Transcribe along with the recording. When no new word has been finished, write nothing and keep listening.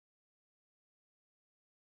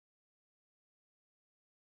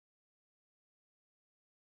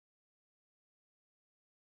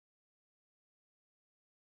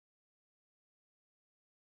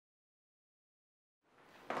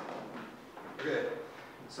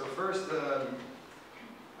So first,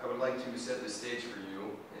 I would like to set the stage for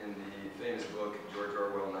you in the famous book, George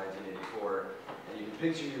Orwell, 1984. And you can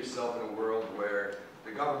picture yourself in a world where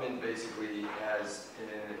the government basically is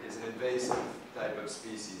an invasive type of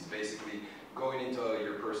species, basically going into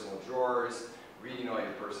your personal drawers, reading all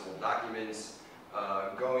your personal documents,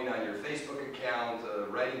 going on your Facebook account,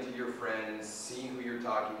 writing to your friends, seeing who you're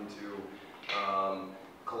talking to,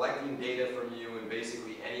 collecting data from you in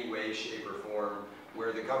basically any way, shape, or form,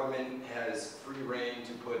 where the government has free reign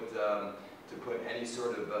to put any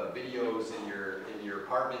sort of videos in your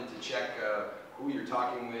apartment to check who you're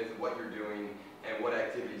talking with, what you're doing, and what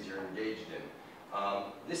activities you're engaged in.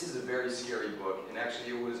 This is a very scary book, and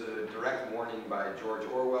actually it was a direct warning by George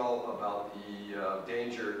Orwell about the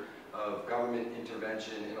danger of government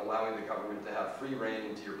intervention in allowing the government to have free reign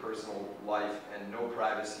into your personal life and no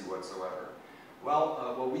privacy whatsoever.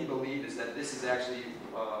 Well, what we believe is that this is actually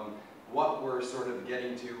what we're sort of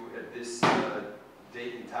getting to at this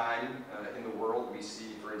date and time in the world. We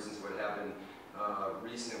see, for instance, what happened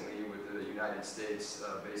recently with the United States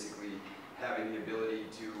basically having the ability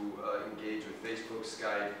to engage with Facebook,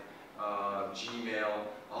 Skype, Gmail,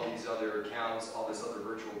 all these other accounts, all this other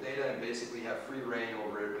virtual data, and basically have free reign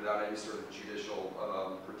over it without any sort of judicial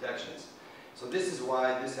protections. So this is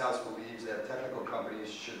why this House believes that technical companies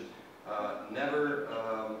should never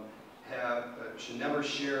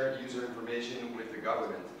share user information with the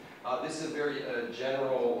government. This is a very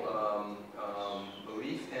general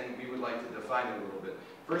belief, and we would like to define it a little bit.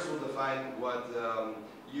 First, we'll define what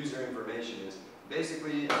user information is.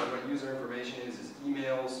 Basically, what user information is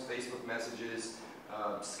emails, Facebook messages,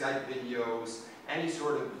 Skype videos, any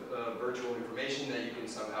sort of virtual information that you can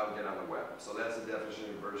somehow get on the web. So that's the definition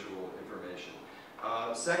of virtual information.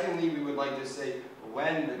 Secondly, we would like to say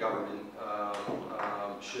when the government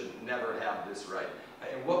should never have this right.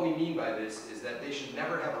 And what we mean by this is that they should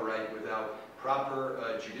never have a right without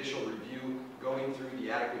proper judicial review, going through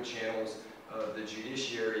the adequate channels of the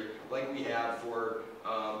judiciary, like we have for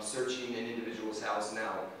searching an individual's house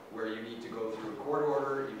now, where you need to go through a court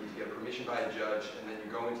order, you need to get permission by a judge, and then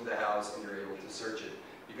you go into the house and you're able to search it.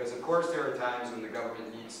 Because of course there are times when the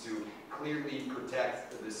government needs to clearly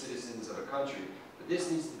protect the citizens of a country, but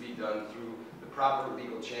this needs to be done through the proper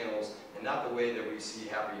legal channels and not the way that we see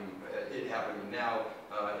it happening now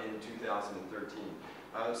in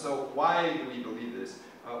 2013. So why do we believe this?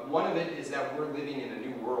 One of it is that we're living in a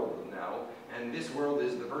new world now, and this world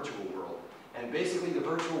is the virtual world. And basically the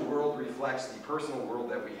virtual world reflects the personal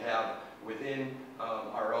world that we have within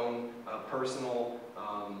our own personal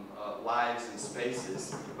lives and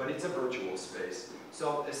spaces, but it's a virtual space.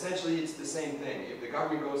 So essentially it's the same thing. If the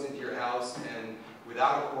government goes into your house and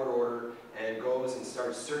without a court order and goes and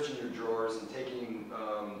starts searching your drawers and taking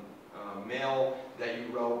mail that you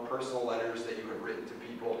wrote, personal letters that you have written to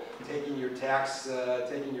people, taking your tax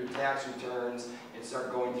returns and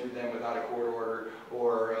start going through them without a court order,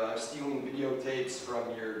 or stealing videotapes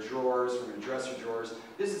from your drawers, from your dresser drawers.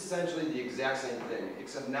 This is essentially the exact same thing,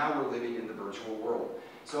 except now we're living in the virtual world.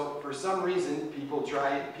 So for some reason, people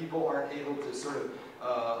aren't able to sort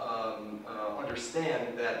of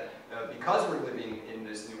understand that because we're living in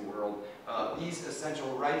this new world, these essential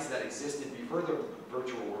rights that existed before the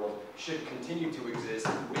virtual world should continue to exist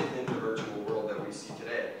within the virtual world that we see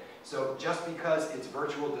today. So just because it's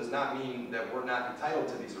virtual does not mean that we're not entitled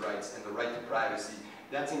to these rights and the right to privacy.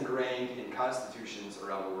 That's ingrained in constitutions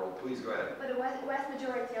around the world. Please go ahead. But the vast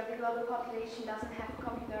majority of the global population doesn't have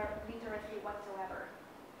computer literacy whatsoever.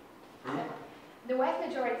 The vast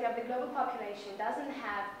majority of the global population doesn't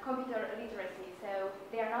have computer literacy, so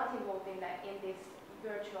they are not involved in this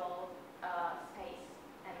virtual space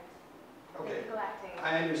and collecting.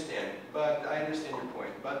 I understand your point.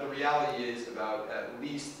 But the reality is about at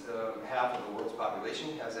least half of the world's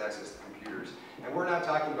population has access to computers. And we're not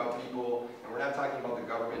talking about people, and we're not talking about the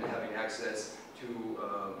government having access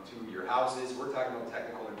to your houses. We're talking about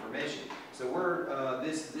technical information. So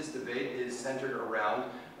this debate is centered around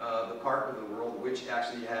the part of the world which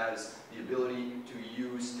actually has the ability to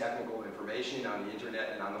use technical information on the internet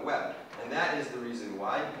and on the web. And that is the reason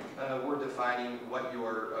why we're defining what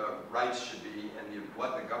your rights should be and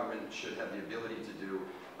what the government should have the ability to do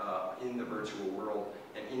in the virtual world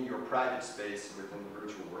and in your private space within the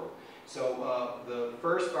virtual world. So the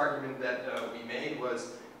first argument that we made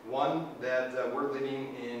was, one, that we're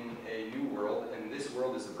living in a new world, and this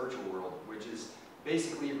world is a virtual world, which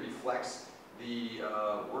basically reflects the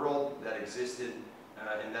world that existed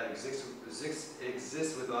and that exists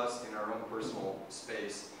with us in our own personal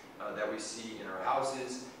space that we see in our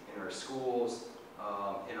houses, in our schools,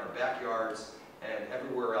 in our backyards, and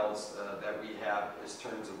everywhere else that we have as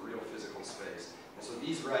terms of real physical space. And so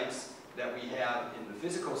these rights that we have in the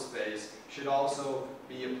physical space should also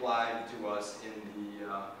be applied to us in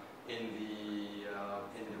the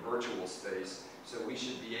virtual space. So we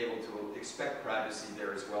should be able to expect privacy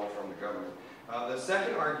there as well from the government. The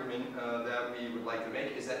second argument that we would like to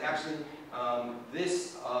make is that actually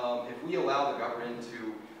if we allow the government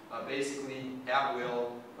to basically at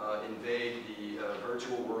will invade the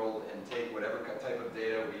virtual world and take whatever type of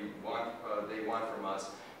data they want from us,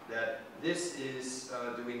 that this is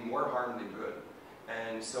doing more harm than good.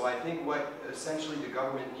 And so I think what essentially the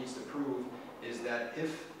government needs to prove is that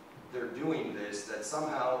if they're doing this, that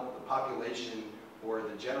somehow the population or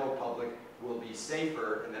the general public will be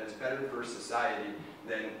safer and that it's better for society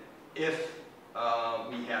than if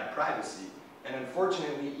we had privacy. And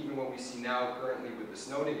unfortunately, even what we see now currently with the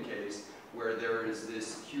Snowden case, where there is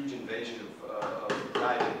this huge invasion of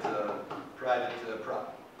private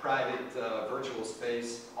virtual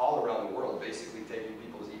space all around the world, basically taking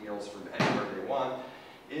people's emails from anywhere they want,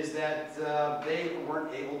 is that they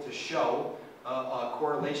weren't able to show a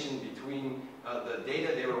correlation between the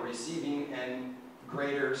data they were receiving and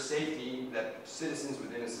greater safety that citizens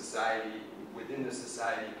within the society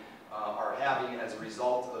are having as a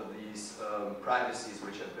result of these privacies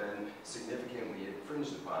which have been significantly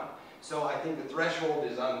infringed upon. So I think the threshold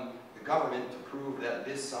is on the government to prove that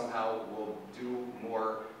this somehow will do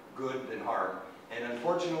more good than harm. And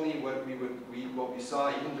unfortunately, what we saw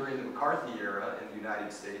even during the McCarthy era in the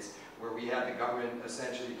United States, where we had the government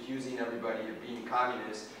essentially accusing everybody of being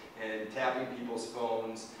communist and tapping people's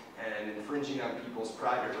phones and infringing on people's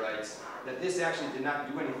private rights, that this actually did not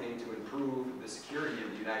do anything to improve the security of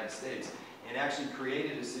the United States, and actually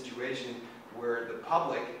created a situation where the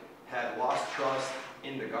public had lost trust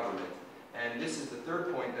in the government. And this is the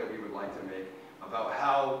third point that we would like to make about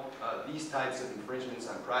how these types of infringements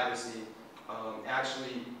on privacy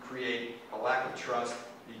actually create a lack of trust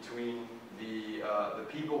between the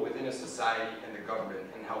people within a society and the government,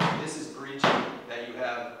 and how this is breached, that you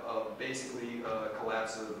have basically a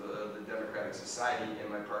collapse of the democratic society, and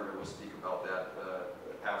my partner will speak about that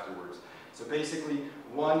afterwards. So basically,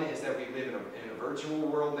 one is that we live in a virtual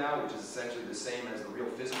world now, which is essentially the same as the real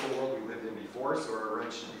physical world we lived in before, so our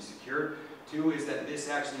rights should be secured. Two is that this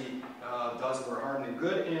actually does more harm than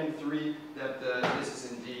good. And three, that this is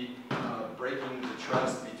indeed breaking the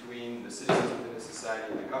trust between the citizens within the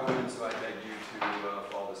society and the government. So I beg you to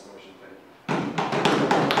follow this motion. Thank you.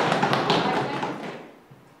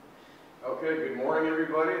 Okay, good morning,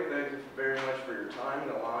 everybody. Thank you very much for your time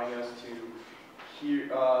and allowing us to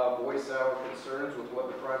voice our concerns with what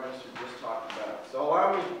the Prime Minister just talked about. So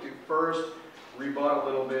allow me to first rebut a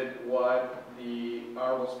little bit what the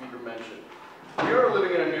Honorable Speaker mentioned. We are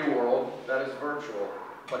living in a new world that is virtual,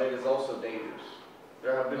 but it is also dangerous.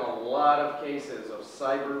 There have been a lot of cases of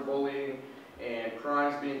cyberbullying and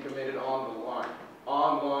crimes being committed online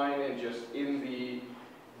and just in the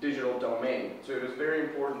digital domain. So it is very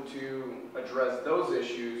important to address those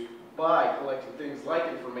issues by collecting things like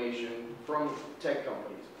information from tech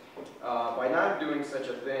companies. By not doing such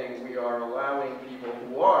a thing, we are allowing people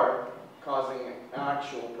who are causing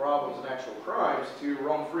actual problems and actual crimes to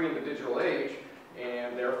roam free in the digital age,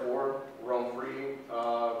 and therefore roam free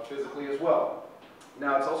physically as well.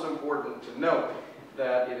 Now, it's also important to note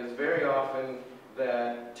that it is very often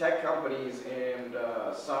that tech companies and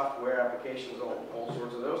software applications, all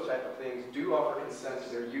sorts of those type of things, do offer consent to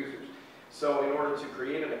their users. So in order to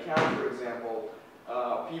create an account, for example,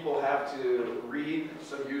 people have to read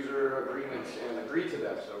some user agreements and agree to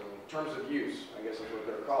them. So terms of use, I guess is what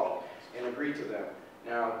they're called, and agree to them.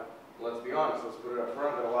 Now, let's be honest, let's put it up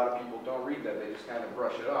front that a lot of people don't read that, they just kind of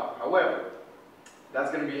brush it off. However,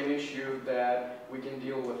 that's going to be an issue that we can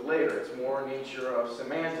deal with later. It's more in nature of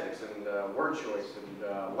semantics and word choice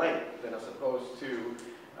and length than as opposed to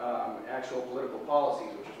actual political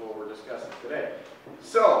policies, which is what we're discussing today.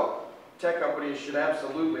 So, tech companies should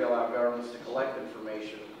absolutely allow governments to collect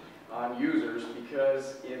information on users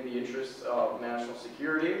because in the interests of national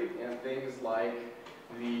security and things like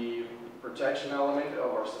the protection element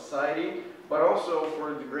of our society, but also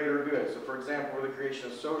for the greater good. So for example, for the creation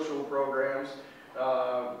of social programs,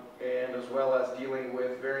 and as well as dealing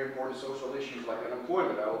with very important social issues like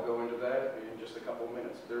unemployment. I will go into that in just a couple of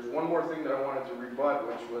minutes. There's one more thing that I wanted to rebut,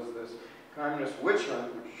 which was this communist witch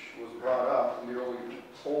hunt, which was brought up in the early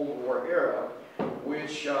Cold War era,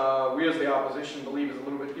 which we as the opposition believe is a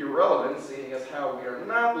little bit irrelevant, seeing as how we are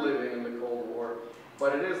not living in the Cold War,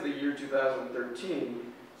 but it is the year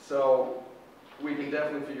 2013, so we can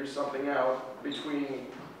definitely figure something out between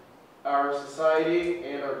our society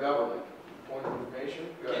and our government. Point of information?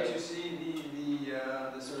 Can't you see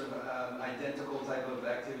the sort of identical type of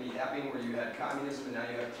activity happening where you had communism and now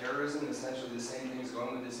you have terrorism, essentially the same things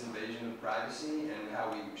going with this invasion of privacy, and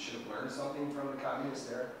how we should have learned something from the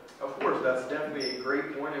communist era? Of course, that's definitely a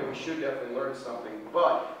great point, and we should definitely learn something,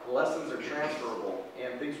 but lessons are transferable,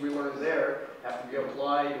 and things we learned there have to be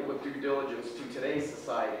applied with due diligence to today's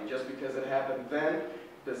society. Just because it happened then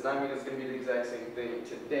does not mean it's going to be the exact same thing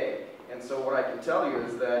today. And so what I can tell you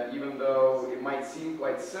is that even though it might seem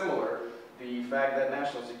quite similar, the fact that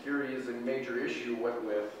national security is a major issue with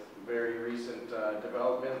very recent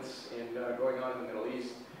developments going on in the Middle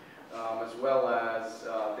East, as well as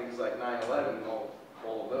things like 9/11 and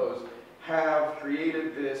all of those, have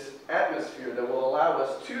created this atmosphere that will allow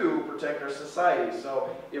us to protect our society.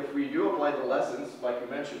 So if we do apply the lessons, like you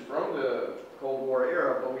mentioned, from the Cold War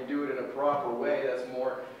era, but we do it in a proper way that's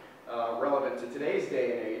more relevant to today's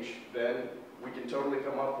day and age, then we can totally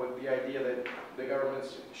come up with the idea that the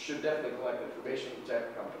governments should definitely collect information from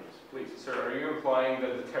tech companies. Please. Sir, are you implying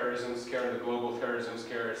that the terrorism scare and the global terrorism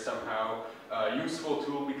scare is somehow a useful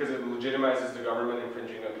tool because it legitimizes the government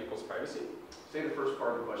infringing on people's privacy? Say the first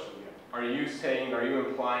part of the question again. Are you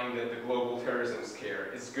implying that the global terrorism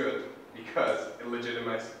scare is good because it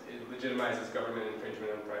legitimizes government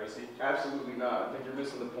infringement on privacy? Absolutely not. I think you're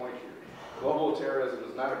missing the point here. Global terrorism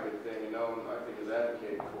is not a good thing, and no one, I think, is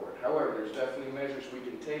advocating for it. However, there's definitely measures we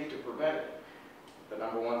can take to prevent it. The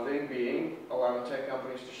number one thing being allowing tech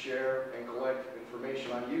companies to share and collect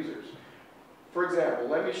information on users. For example,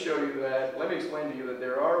 let me explain to you that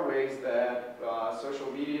there are ways that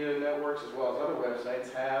social media networks as well as other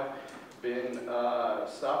websites have been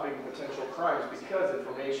stopping potential crimes because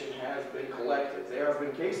information has been collected. There have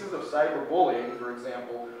been cases of cyberbullying, for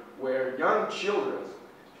example, where young children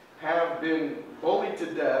have been bullied to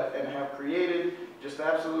death and have created just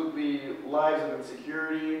absolutely lives of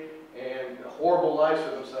insecurity and horrible lives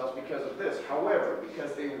for themselves because of this. However,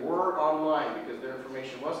 because they were online, because their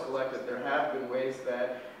information was collected, there have been ways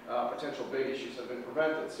that potential big issues have been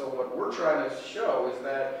prevented. So what we're trying to show is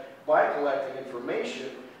that by collecting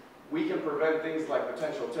information, we can prevent things like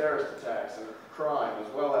potential terrorist attacks and crime,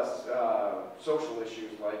 as well as social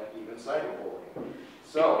issues like even cyberbullying.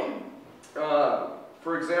 So,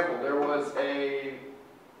 for example, there was an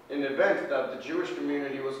event that the Jewish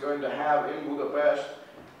community was going to have in Budapest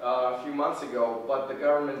a few months ago, but the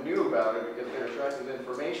government knew about it because they were tracking the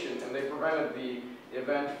information, and they prevented the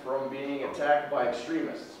event from being attacked by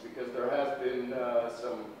extremists because there has been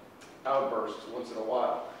some outbursts once in a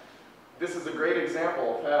while. This is a great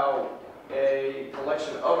example of how a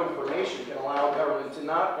collection of information can allow government to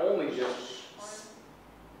not only just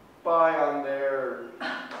spy on their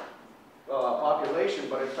population,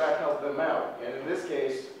 but in fact help them out. And in this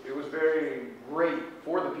case, it was very great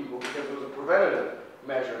for the people because it was a preventative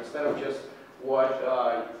measure instead of just what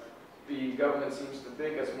the government seems to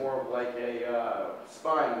think as more of like a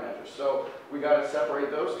spying measure. So we got to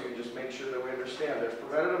separate those two and just make sure that we understand. There's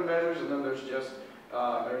preventative measures and then there's just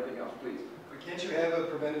everything else. Please. But can't you have a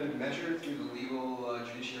preventative measure through the legal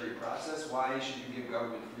judiciary process? Why should you give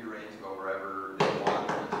government free rein to go wherever they want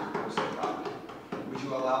into your personal property? Would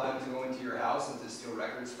you allow them to go into your house and to steal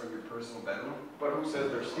records from your personal bedroom? But who says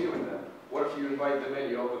they're stealing them? What if you invite them in,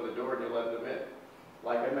 you open the door and you let them in?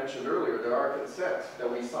 Like I mentioned earlier, there are consents that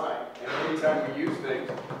we sign. And anytime we use things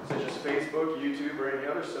such as Facebook, YouTube, or any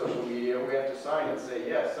other social media, we have to sign and say,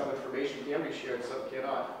 yes, some information can be shared, some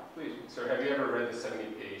cannot. Please. Sir, have you ever read the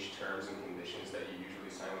 70-page terms and conditions that you usually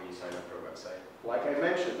sign when you sign up for a website? Like I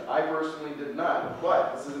mentioned, I personally did not,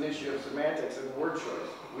 but this is an issue of semantics and word choice.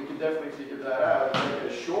 We can definitely figure that out and make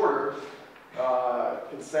it a shorter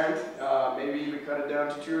consent, maybe even cut it down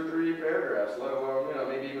to 2 or 3 paragraphs, let alone,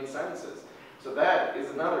 maybe even sentences. So that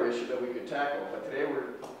is another issue that we could tackle, but today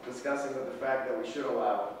we're discussing the fact that we should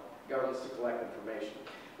allow governments to collect information.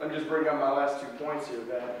 Let me just bring up my last 2 points here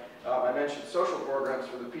that I mentioned social programs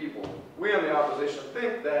for the people. We on the opposition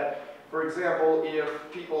think that, for example, if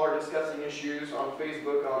people are discussing issues on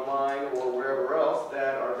Facebook, online, or wherever else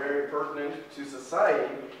that are very pertinent to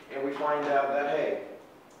society, and we find out that, hey,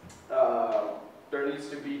 there needs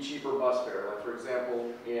to be cheaper bus fare, like for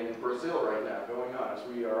example in Brazil right now going on, as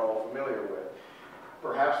we are all familiar with.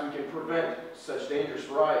 Perhaps we can prevent such dangerous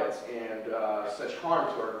riots and such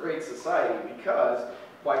harm to our great society because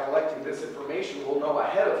by collecting this information we'll know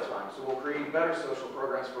ahead of time. So we'll create better social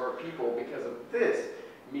programs for our people because of this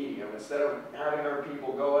medium, instead of having our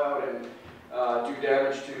people go out and do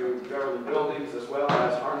damage to government buildings as well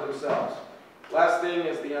as harm themselves. Last thing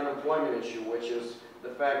is the unemployment issue, which is the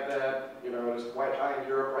fact that it is quite high in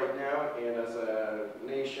Europe right now, and as a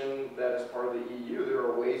nation that is part of the EU, there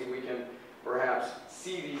are ways we can perhaps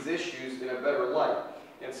see these issues in a better light.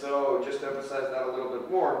 And so, just to emphasize that a little bit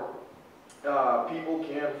more, people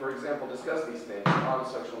can, for example, discuss these things on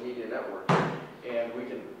social media networks. And we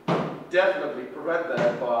can definitely prevent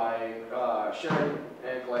that by sharing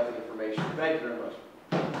and collecting information. Thank you very much.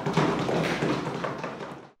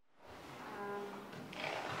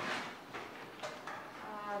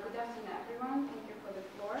 Good afternoon, everyone. Thank you for the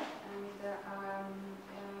floor. And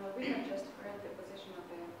we have just heard the position of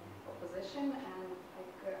the opposition, and it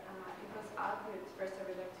was argued. First, I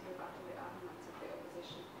would like to rebut the arguments of the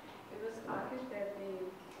opposition. It was argued that the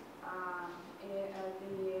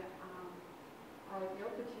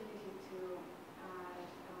opportunity to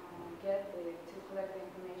collect the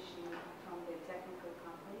information from the technical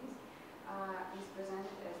companies is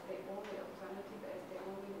presented as the only alternative, as the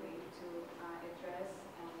only way to address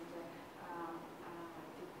and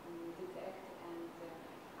detect and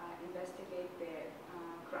investigate the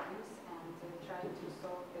crimes and try to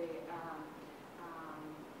solve the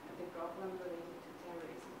problem related to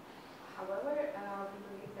terrorism. However, we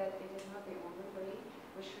believe that it is not the only way.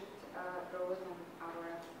 We should broaden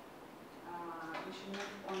our. We should not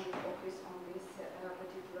only focus on this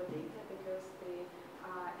particular data, because the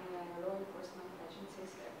law enforcement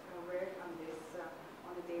agencies work on this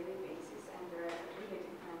on a daily basis, and there are really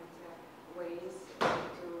different ways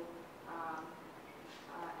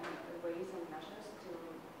and measures to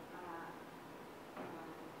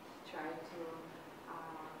try to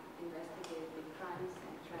investigate the crimes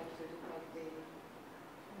and try to detect the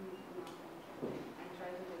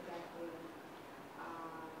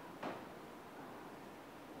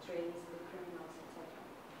trace the criminals, etc.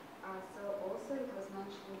 So also it was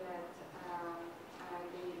mentioned that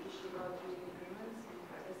the issue about the agreements and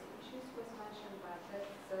privacy issues was mentioned, but let's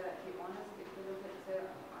be honest, if you look at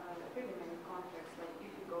pretty many contracts, like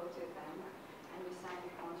if you go to a bank and you sign a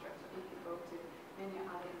contract, or if you go to many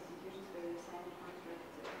other institutions where you sign a contract,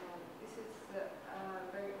 this is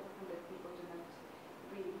very often that people do not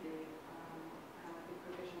read the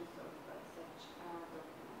provisions of such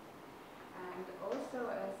documents. And also,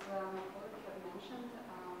 as my colleague had mentioned,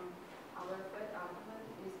 our third argument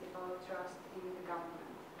is about trust in the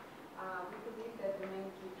government. We believe that the main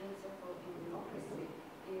key principle in democracy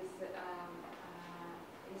is that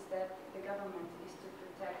the government is to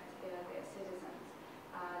protect their citizens.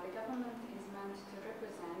 The government is meant to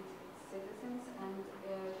represent its citizens and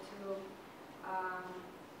to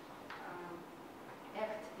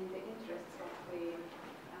act in the interests of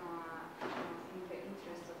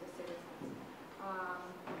the citizens.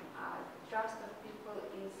 Trust of people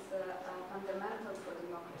is fundamental for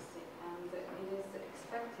democracy, and it is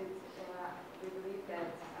expected. We believe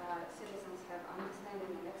that citizens have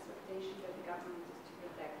understanding and expectation that the government is to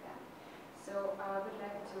protect them. So I would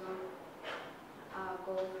like to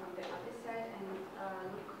go from the other side and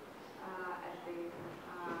look at the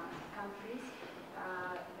countries,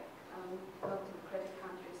 not democratic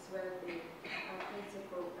countries, where the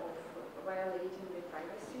principle of violating the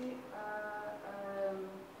privacy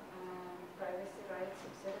rights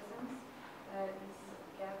of citizens is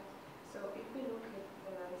kept. So if we look at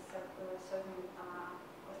certain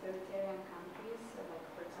authoritarian countries, like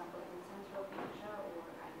for example in Central Asia or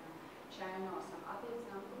China or some other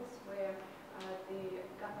examples, where the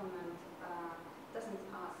government doesn't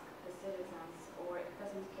ask the citizens or it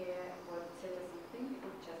doesn't care what citizens think,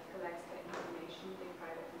 it just collects the information, the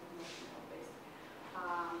private information of these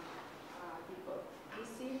people. We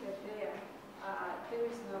see that there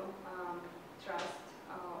is no trust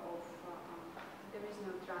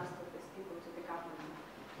of these people to the government.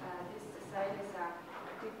 These societies are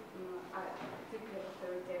deeply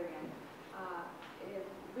authoritarian.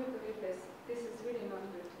 We believe this is really not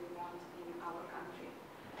what we want in our country,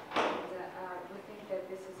 and we think that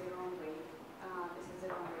this is the wrong way. This is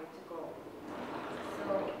the wrong way to go.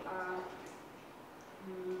 So.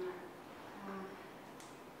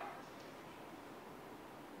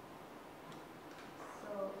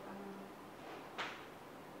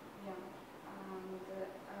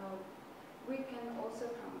 We can also,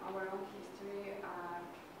 from our own history,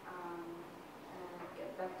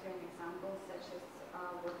 get back to an example such as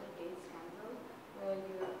Watergate scandal, where as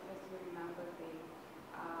you remember, the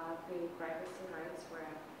privacy rights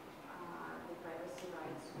were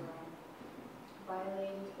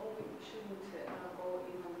violated, or we shouldn't go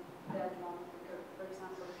even that long. Because, for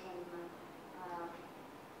example, we can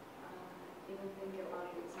even think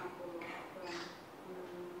about the example of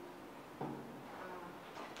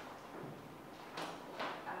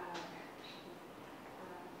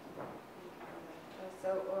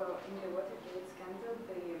in the Watergate scandal, as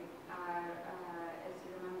you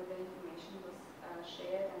remember, the information was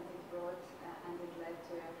shared and it brought and it led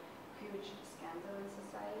to a huge scandal in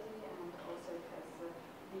society, and also it has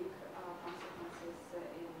big consequences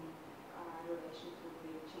in relation to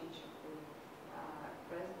the change of the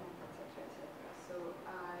president, etc., etc. So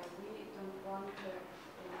we don't want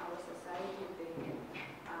in our society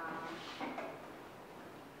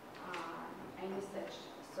any such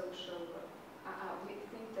social. We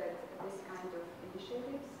think that this kind of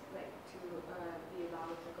initiatives, like to be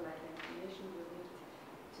allowed to collect information, will lead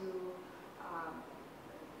to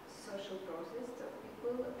social process of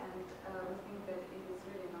people, and we think that it is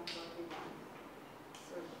really not what we want.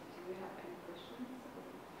 So, do you have any questions?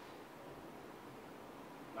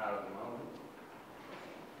 Not at the moment.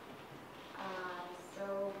 Okay. So,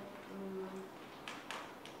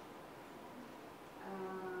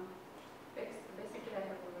 basically, I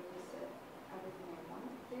have already said everything I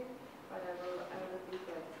wanted to, but I will repeat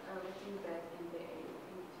that we think that in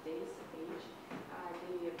today's age, the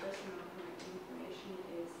personal information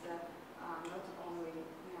is not only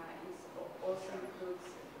also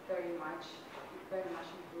includes very much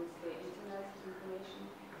includes the internet information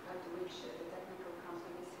to which the technical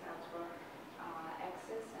companies have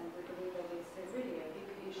access, and we believe that it's really a big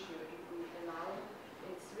issue if we allow.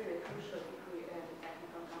 It's really crucial if we the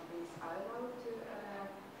technical companies are allowed to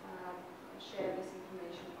share this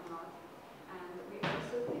information or not. And we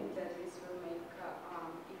also think that this will make,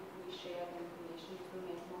 if we share the information, it will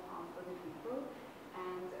make more harm for the people.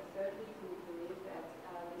 And thirdly, we believe that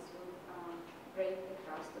this will break the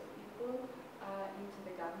trust of people into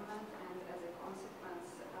the government, and as a consequence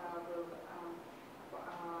will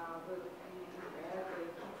impair the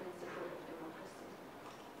key principle of democracy.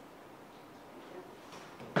 Thank you.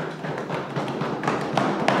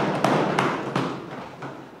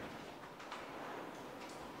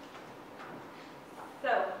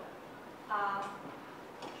 So,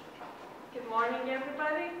 good morning,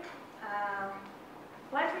 everybody.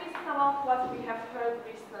 Let me sum up what we have heard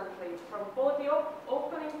recently from both the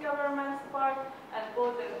opening government's part and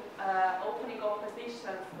both the opening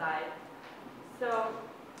opposition side. So,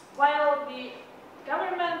 while the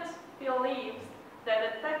government believes that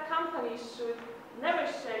the tech companies should never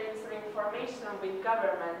share user information with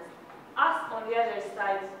governments, us on the other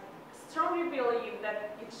side strongly believe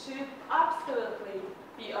that it should absolutely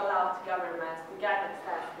be allowed to governments to get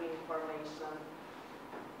access to information.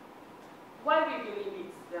 Why we believe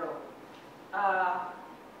it so?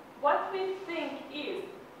 What we think is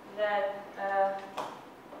that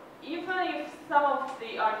even if some of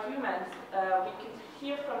the arguments we could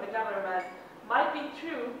hear from the government might be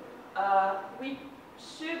true, we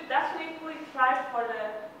should definitely try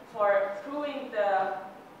for proving the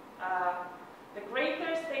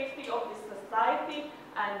greater safety of the society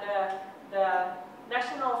and the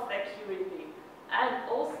national security. And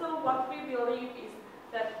also what we believe is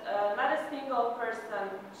that not a single person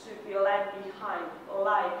should be left behind.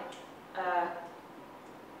 Like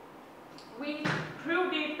we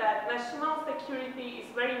proved it that national security is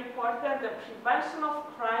very important. The prevention of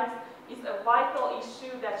crimes is a vital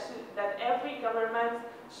issue that every government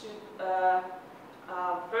should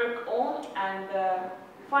work on and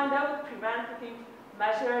find out preventative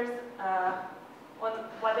measures on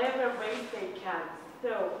whatever ways they can.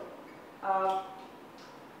 So,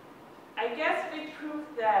 I guess we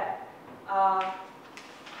proved that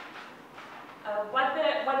what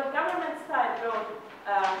the government side wrote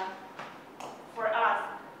for us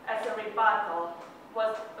as a rebuttal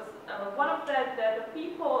was one of the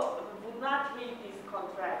people would not read these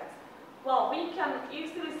contracts. Well, we can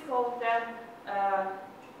easily solve them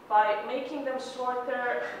by making them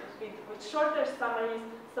shorter, with shorter summaries,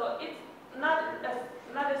 so it's not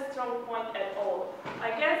a strong point at all.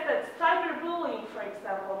 I guess that cyberbullying, for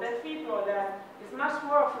example, that we brought up, is much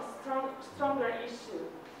more of a stronger issue,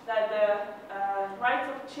 that the rights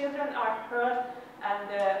of children are hurt and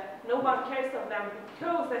no one cares of them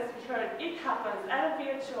because, as we heard, it happens at a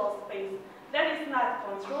virtual space that is not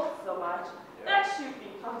controlled so much. Yeah. That should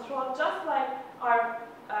be controlled just like our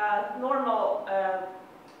normal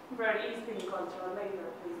world is being controlled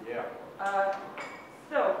later, please. Yeah.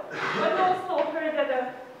 So, we also heard that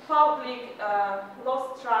the public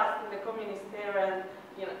lost trust in the communist era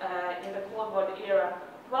and in the Cold War era.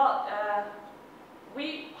 Well, we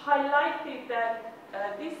highlighted that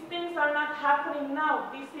these things are not happening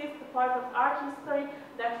now. This is the part of our history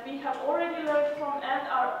that we have already learned from and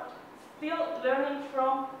are still learning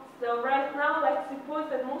from. So right now, let's suppose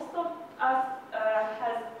that most of us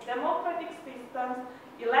has democratic systems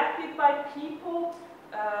elected by people,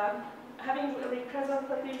 having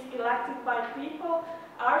representatives elected by people,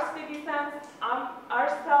 our citizens,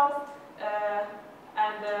 ourselves,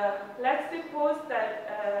 and let's suppose that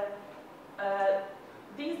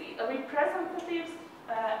these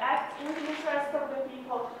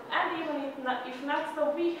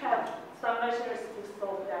have some measures to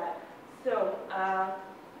solve that. So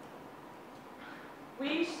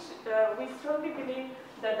we strongly believe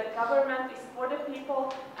that the government is for the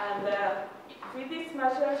people, and with these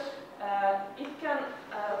measures, it can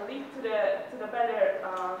lead to the better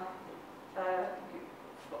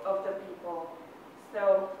of the people.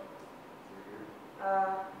 So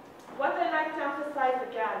what I like to emphasize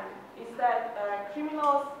again is that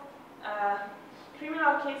criminal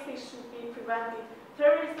cases should be prevented,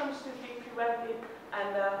 terrorism should be prevented,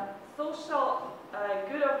 and social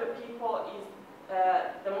good of the people is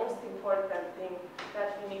the most important thing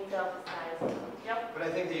that we need to emphasize. Yep. But I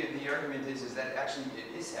think the argument is that actually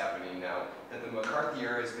it is happening now, that the McCarthy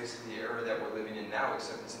era is basically the era that we're living in now,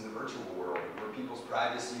 except it's in the virtual world, where people's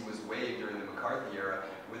privacy was waived during the McCarthy era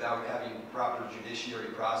without having proper judiciary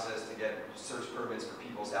process to get search permits for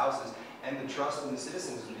people's houses, and the trust in the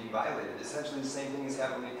citizens is being violated. Essentially the same thing is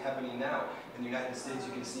happening now. In the United States,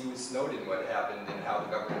 you can see with Snowden what happened and how the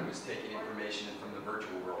government was taking information from the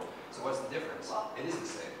virtual world. So what's the difference? It is the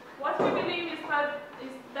same. What we believe is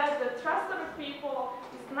that the trust of the people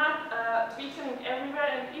is not weakening everywhere,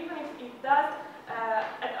 and even if it does,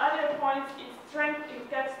 at other points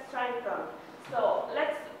it gets strengthened. So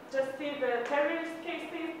let's just see the terrorist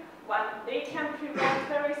cases, when they can prevent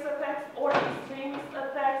terrorist attacks or extremist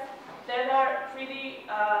attacks. That are pretty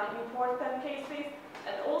important cases.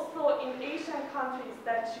 And also in Asian countries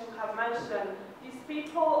that you have mentioned, these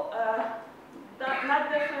people not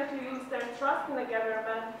definitely lose their trust in the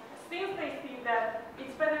government, since they see that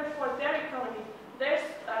it's better for their economy, their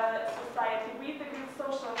society, with the good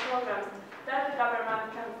social programs that the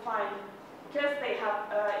government can find, because they have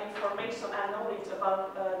information and knowledge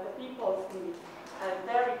about the people's needs and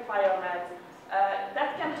their requirements.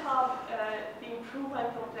 That can help the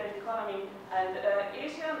improvement of their economy, and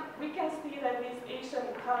we can see that these Asian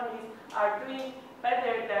economies are doing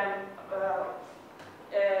better than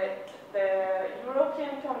the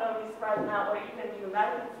European economies right now, or even the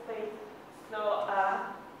United States. So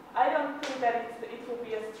I don't think that it will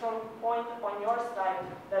be a strong point on your side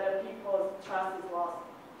that the people's trust is lost.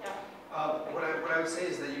 Yeah. What I would say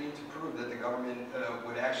is that you need to prove that the government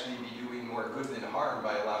would actually be doing more good than harm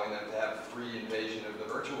by allowing them to have free invasion of the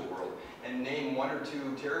virtual world, and name one or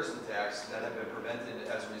two terrorist attacks that have been prevented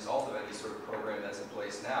as a result of any sort of program that's in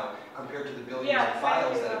place now, compared to the billions of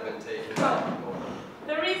files that have been taken by people.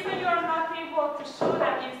 The reason you are not able to show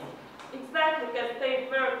that is exactly because they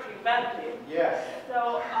were prevented. Yes.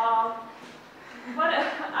 So, but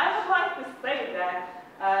I would like to say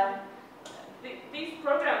that these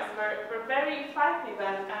programs were very effective,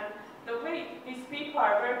 and the way these people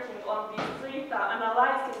are working on these data,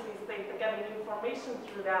 analyzing these data, getting information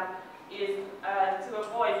through them, is to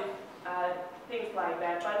avoid things like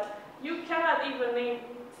that. But you cannot even name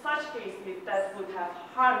such cases that would have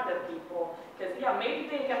harmed the people, because yeah, maybe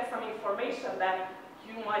they get some information that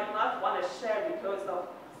you might not want to share because of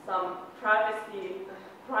some private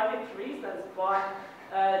reasons, but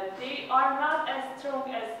they are not as strong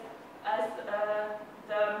as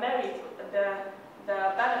the merit, the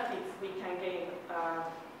benefits we can gain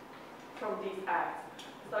from these acts.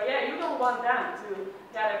 So yeah, you don't want them to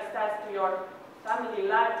get access to your family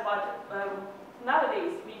life, but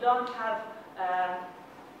nowadays we don't have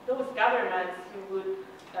those governments who would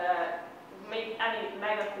make any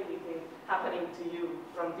negativity happening to you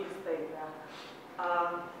from this data.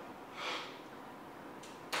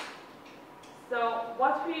 So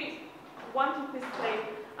what we wanted to say,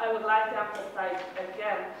 I would like to emphasize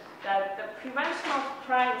again that the prevention of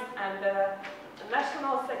crimes and the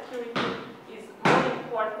national security is more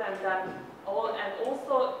important than all, and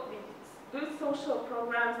also with good social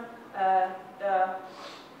programs, the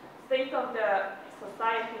state of the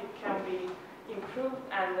society can be improved,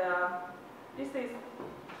 and this is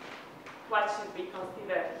what should be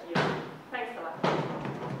considered here. Thanks a lot.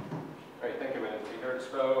 Great, thank you, Madam Speaker.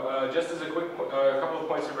 So just as a quick couple of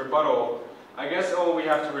points of rebuttal, I guess all we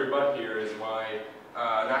have to rebut here is why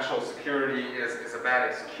national security is a bad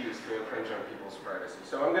excuse to infringe on people's privacy.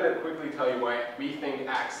 So I'm going to quickly tell you why we think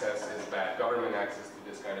access is bad, government access to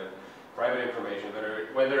this kind of private information,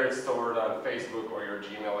 whether it's stored on Facebook or your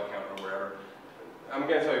Gmail account or wherever. I'm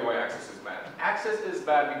going to tell you why access is bad. Access is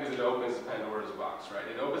bad because it opens the Pandora's box, right?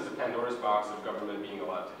 It opens the Pandora's box of government being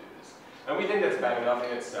allowed to do this. And we think that's bad enough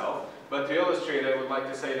in itself, but to illustrate, I would like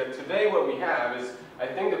to say that today what we have is, I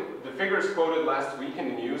think the figures quoted last week in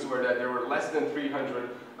the news were that there were less than 300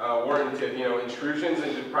 warranted, intrusions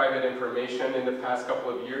into private information in the past couple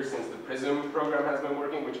of years since the PRISM program has been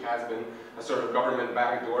working, which has been a sort of government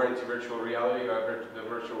backdoor into virtual reality, the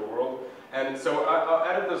virtual world. And so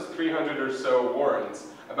out of those 300 or so warrants,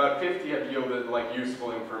 about 50 have yielded like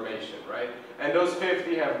useful information, right? And those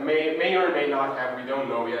 50 have may or may not have, we don't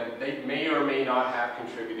know yet, they may or may not have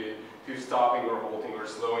contributed to stopping or halting or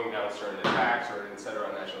slowing down certain attacks or etc.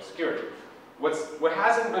 on national security. What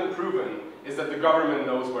hasn't been proven is that the government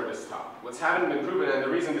knows where to stop. What's hasn't been proven, and the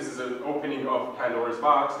reason this is an opening of Pandora's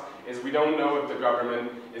box, is we don't know if the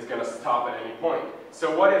government is going to stop at any point.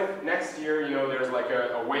 So what if next year, you know, there's like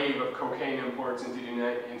a wave of cocaine imports into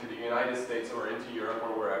the United States or into Europe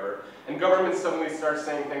or wherever, and government suddenly starts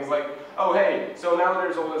saying things like, oh hey, so now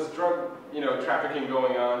there's all this drug, you know, trafficking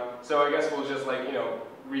going on, so I guess we'll just like, you know,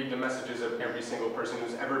 read the messages of every single person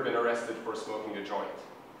who's ever been arrested for smoking a joint.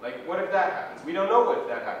 Like, what if that happens? We don't know if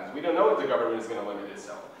that happens. We don't know if the government is going to limit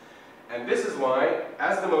itself. And this is why,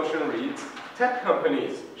 as the motion reads, tech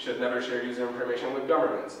companies should never share user information with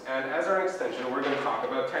governments. And as our extension, we're going to talk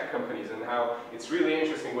about tech companies and how it's really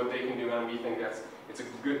interesting what they can do, and we think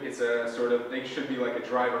they should be like a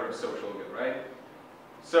driver of social good, right?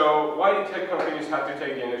 So why do tech companies have to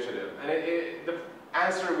take the initiative? And the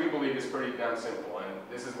answer, we believe, is pretty damn simple, and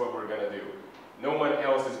this is what we're going to do. No one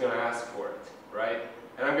else is going to ask for it, right?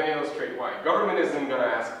 And I'm going to illustrate why. Government isn't going to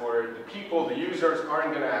ask for it. The people, the users,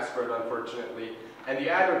 aren't going to ask for it, unfortunately. And the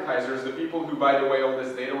advertisers, the people who, by the way, all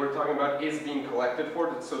this data we're talking about is being collected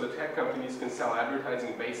for, so the tech companies can sell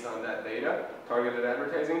advertising based on that data, targeted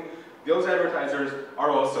advertising. Those advertisers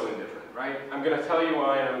are also indifferent, right? I'm going to tell you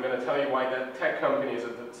why, and I'm going to tell you why that tech company is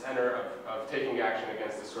at the center of taking action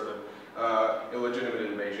against this sort of illegitimate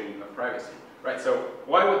invasion of privacy. Right, so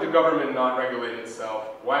why would the government not regulate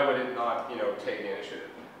itself? Why would it not, you know, take the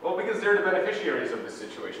initiative? Well, because they're the beneficiaries of this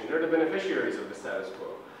situation. They're the beneficiaries of the status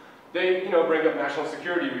quo. They, you know, bring up national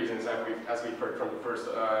security reasons, as we've heard from the first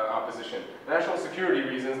opposition. National security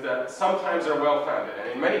reasons that sometimes are well-founded,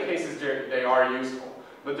 and in many cases they are useful.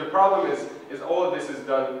 But the problem is all of this is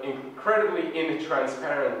done incredibly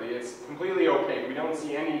intransparently. It's completely opaque. We don't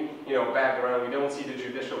see any, you know, background. We don't see the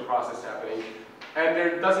judicial process happening. And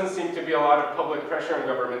there doesn't seem to be a lot of public pressure on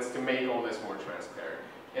governments to make all this more transparent.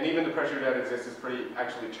 And even the pressure that exists is pretty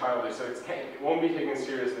actually childish, so it won't be taken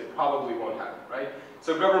seriously, it probably won't happen, right?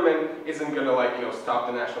 So government isn't going to, like, you know, stop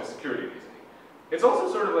the national security reasoning. It's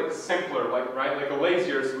also sort of like a simpler, like a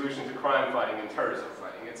lazier solution to crime fighting and terrorism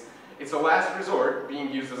fighting. It's a last resort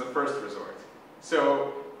being used as a first resort.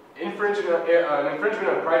 So an infringement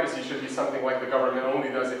on privacy should be something like the government only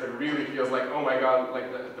does if it really feels like, oh my god,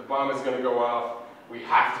 like the bomb is going to go off, we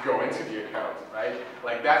have to go into the account, right?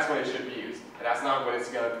 Like that's when it should be used. And that's not when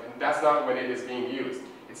that's not when it is being used.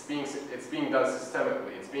 It's being done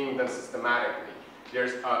systemically. It's being done systematically.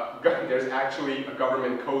 There's actually a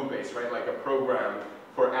government code base, right? Like a program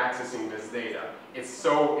for accessing this data. It's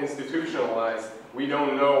so institutionalized, we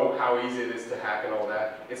don't know how easy it is to hack and all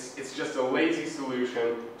that. It's just a lazy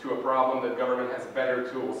solution to a problem that government has better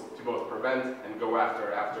tools to both prevent and go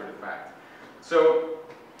after the fact. So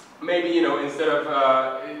maybe, you know, instead of,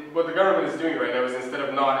 what the government is doing right now is instead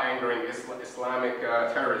of not angering Islamic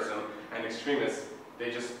terrorism and extremists,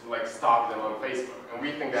 they just like stalk them on Facebook. And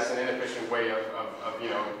we think that's an inefficient way of you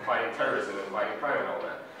know, fighting terrorism and fighting crime and all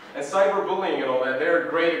that. And cyberbullying and all that, they're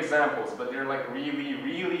great examples, but they're like really,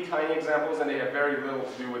 really tiny examples, and they have very little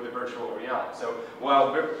to do with the virtual realm. So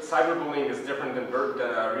while cyberbullying is different than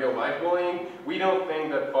real life bullying, we don't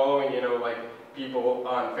think that following, you know, like people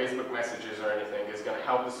on Facebook messages or anything is going to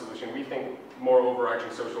help the solution. We think more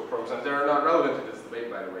overarching social programs that are not relevant to this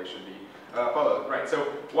debate, by the way, should be followed. Right. So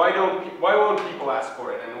why won't people ask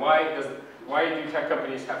for it, and why do tech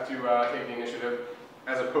companies have to take the initiative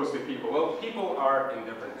as opposed to people? Well, people are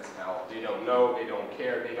indifferent as hell. They don't know, they don't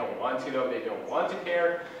care, they don't want to know, they don't want to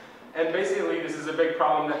care. And basically, this is a big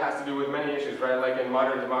problem that has to do with many issues, right? Like in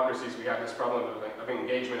modern democracies, we have this problem of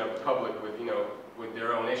engagement of the public with, you know, with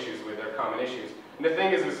their own issues, with their common issues. And the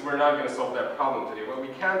thing is we're not going to solve that problem today. What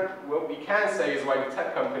we can say is why the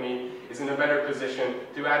tech company is in a better position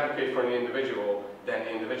to advocate for an individual than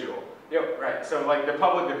the individual. You know, right, so like the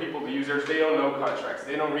public, the people, the users, they don't know contracts.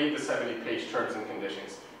 They don't read the 70-page terms and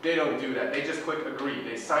conditions. They don't do that. They just click agree.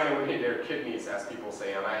 They sign away their kidneys, as people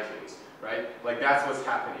say on iTunes, right? Like that's what's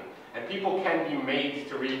happening. And people can be made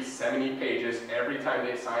to read 70 pages every time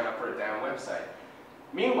they sign up for a damn website.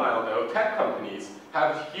 Meanwhile, though, tech companies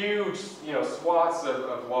have huge, you know, swaths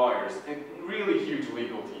of lawyers, and really huge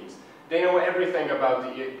legal teams. They know everything about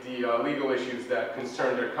the legal issues that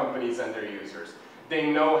concern their companies and their users. They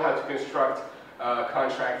know how to construct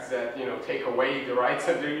contracts that, you know, take away the rights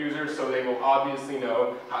of their users, so they will obviously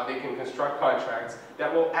know how they can construct contracts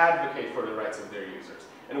that will advocate for the rights of their users.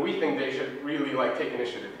 And we think they should really like take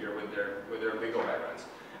initiative here with their legal backgrounds.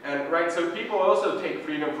 And right, so people also take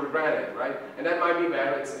freedom for granted, right? And that might be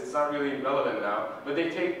bad, it's not really relevant now, but they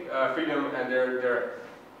take freedom and their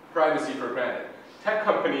privacy for granted. Tech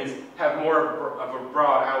companies have more of a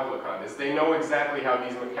broad outlook on this. They know exactly how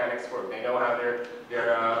these mechanics work. They know how their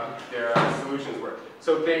solutions work.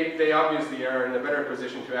 So they obviously are in a better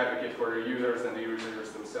position to advocate for their users than the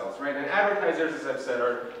users themselves, right? And advertisers, as I've said,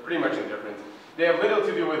 are pretty much indifferent. They have little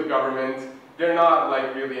to do with government. They're not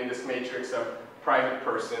like really in this matrix of private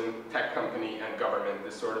person, tech company, and government,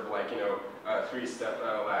 this sort of like, you know, three-step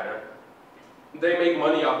ladder. They make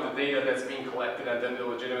money off the data that's being collected and then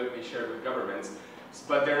illegitimately shared with governments,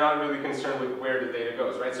 but they're not really concerned with where the data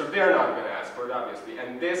goes, right? So they're not going to ask for it, obviously.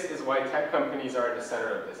 And this is why tech companies are at the center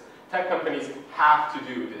of this. Tech companies have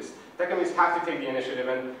to do this. Tech companies have to take the initiative,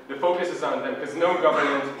 and the focus is on them, because no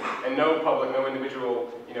government and no public, no individual,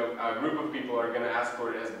 you know, group of people are going to ask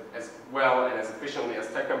for it as well and as efficiently as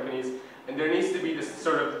tech companies. And there needs to be this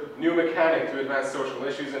sort of new mechanic to advance social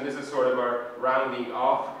issues, and this is sort of our rounding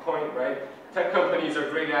off point, right? Tech companies are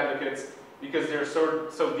great advocates because they're so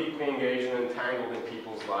deeply engaged and entangled in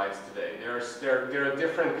people's lives today. They're a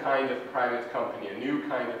different kind of private company, a new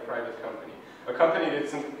kind of private company. A company that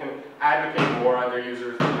can advocate more on their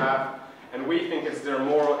users' behalf, and we think it's a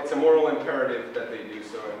moral imperative that they do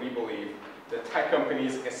so, and we believe that tech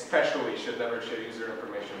companies especially should never share user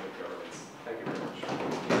information with governments. Thank you very much.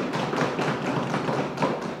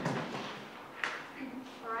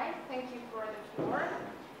 All right, thank you for the floor.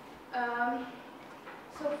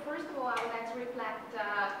 So first of all, I would like to reflect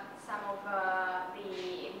some of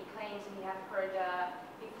the claims we have heard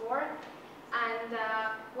before. And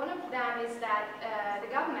one of them is that the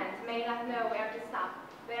government may not know where to stop,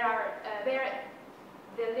 where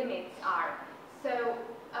the limits are. So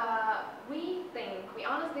we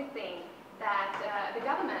honestly think that the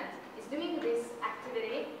government is doing this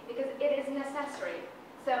activity because it is necessary.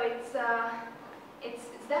 So it's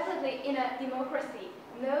definitely in a democracy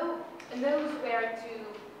knows where to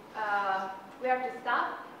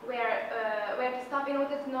stop in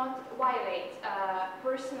order to not violate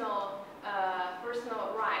personal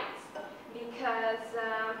rights, because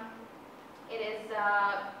it is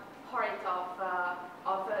part of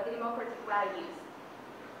the democratic values.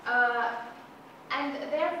 And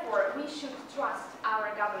therefore, we should trust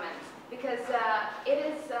our government, because it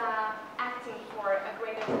is acting for a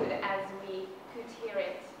greater good, as we could hear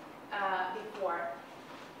it before.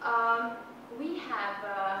 We have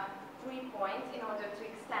 3 points in order to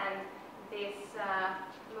extend this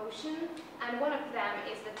motion, and one of them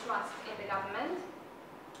is the trust in the government.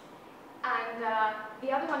 And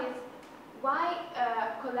the other one is why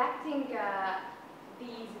collecting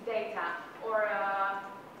these data, or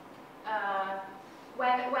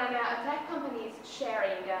when a tech company is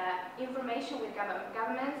sharing information with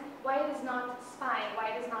governments, why it is not spying, why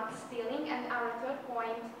it is not stealing. And our third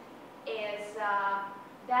point is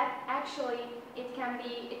that actually it can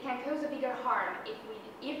cause a bigger harm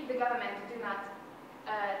if the government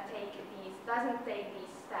doesn't take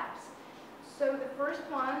these steps. So the first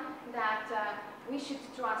one, that we should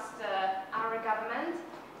trust our government,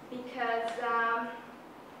 because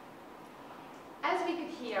as we could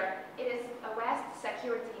hear, it is a vast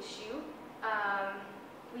security issue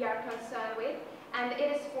we are concerned with, and it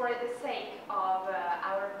is for the sake of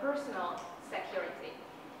our personal security.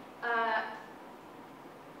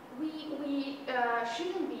 We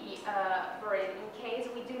shouldn't be worried in case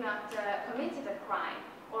we do not commit a crime,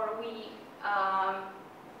 or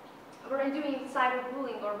we're doing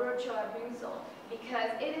cyberbullying or virtual abuse,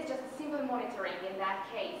 because it is just simple monitoring in that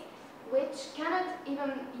case, which cannot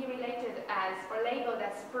even be related as or labeled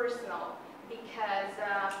as personal, because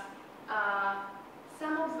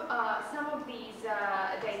some of these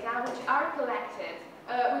data which are collected,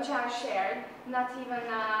 which are shared, not even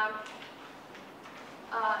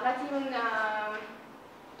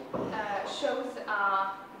shows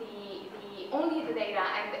only the data,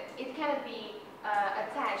 and it cannot be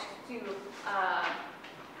attached to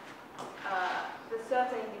the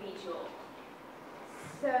certain individual.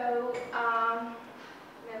 So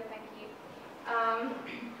no, thank you.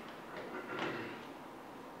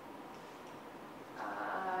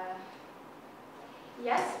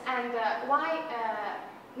 Yes, and why?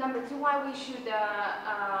 Number two, why we should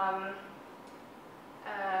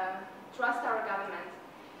trust our government,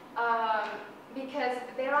 because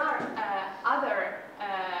there are other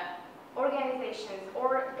organizations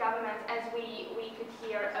or governments, as we could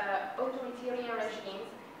hear, authoritarian regimes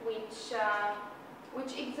which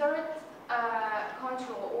exert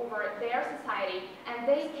control over their society, and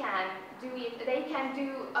they can do it. They can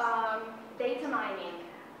do data mining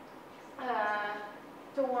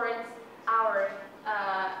towards our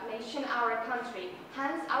nation, our country.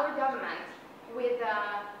 Hence, our government, with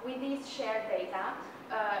these shared data,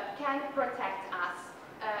 can protect us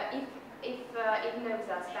if it knows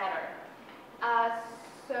us better.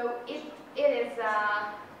 So it is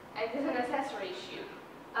a necessary issue.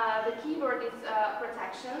 The keyword is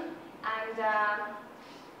protection, and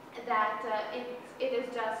that it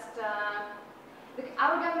is just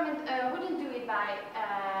our government wouldn't do it by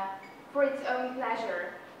for its own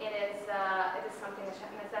pleasure. It is something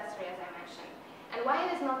necessary, as I mentioned. And why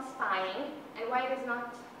it is not spying, and why it is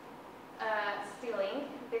not stealing,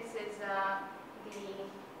 this is the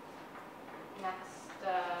next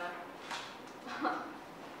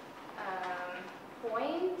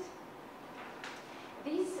point.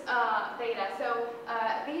 These data, so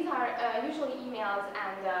these are usually emails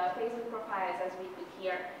and Facebook profiles, as we could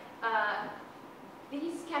hear.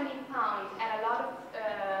 These can be found at a lot of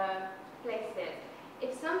places.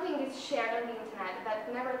 If something is shared on the internet,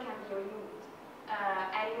 that never can be removed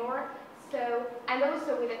anymore. So, and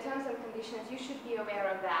also with the terms and conditions, you should be aware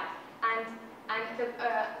of that. And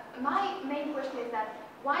my main question is that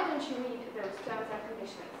why don't you read those terms and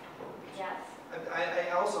conditions? Yes.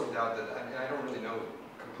 I also doubt that. I mean, I don't really know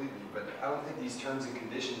completely, but I don't think these terms and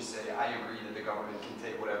conditions say I agree that the government can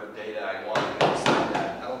take whatever data I want and decide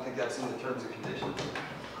that. I don't think that's in the terms and conditions.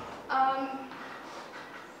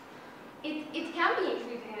 It can be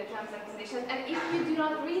included in the terms and conditions, and if you do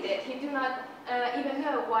not read it, you do not even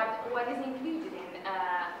know what is included in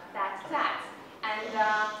that text. And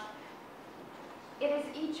it is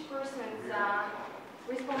each person's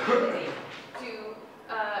responsibility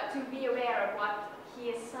to be aware of what he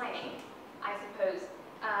is signing, I suppose.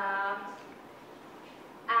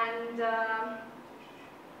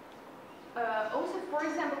 Also, for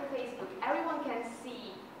example, Facebook, everyone can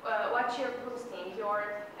see what you're posting,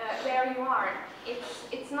 where you are.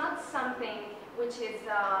 It's not something which is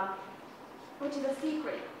a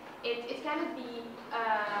secret. It cannot be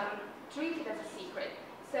treated as a secret.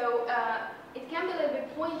 So it can be a little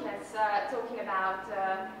bit pointless talking about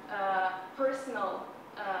personal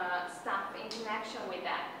stuff in connection with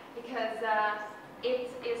that, because it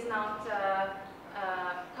is not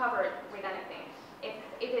covered with anything. If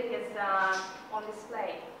it is on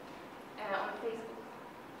display on Facebook,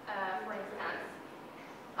 for instance.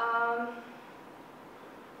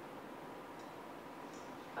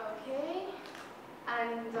 Okay,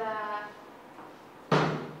 and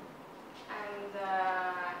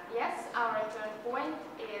yes, our third point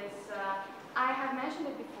is, I have mentioned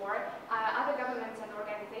it before, other governments and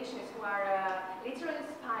organizations who are literally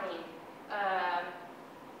spying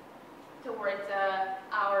towards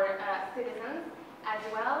our citizens as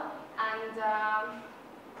well. And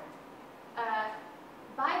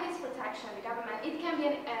by this protection, the government, it can be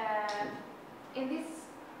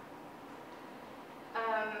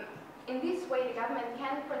in this way, the government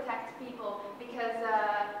can protect people, because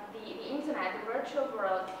the internet, the virtual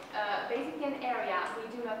world, basically an area we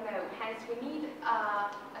do not know. Hence, we need a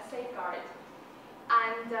safeguard.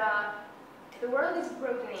 And the world is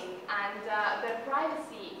broadening, and the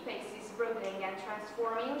privacy face is broadening and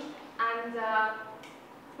transforming, and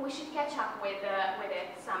we should catch up with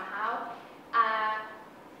it somehow.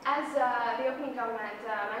 As the opening government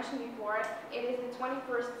mentioned before, it is the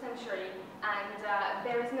 21st century, and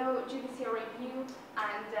there is no judicial review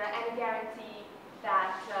and any guarantee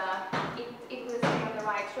that it will stay on the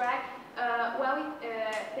right track. Well, we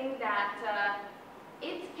think that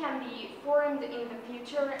it can be formed in the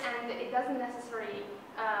future, and it doesn't necessarily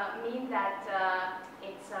mean that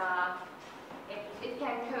it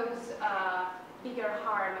can cause bigger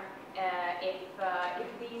harm if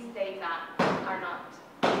these data are not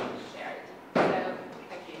shared. So,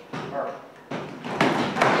 thank you. All right.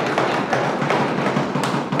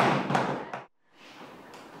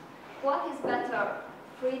 What is better,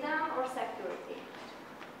 freedom or security?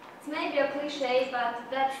 It's maybe a cliche, but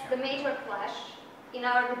that's the major clash in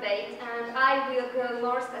our debate, and I will go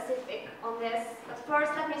more specific on this. But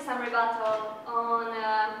first, let me some rebuttal on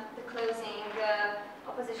the closing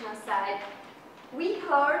opposition side. We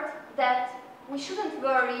heard that we shouldn't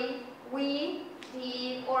worry, we,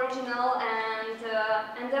 the original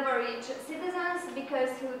and average citizens, because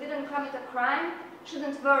who didn't commit a crime,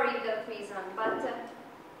 shouldn't worry without reason. But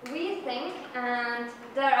we think, and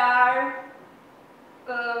there are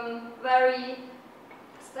very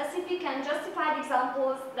specific and justified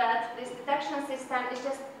examples, that this detection system is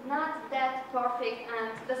just not that perfect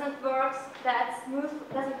and doesn't work that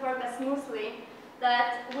smoothly,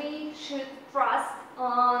 that we should trust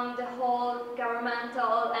on the whole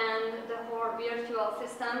governmental and the whole virtual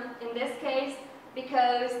system in this case,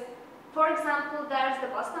 because For example, there's the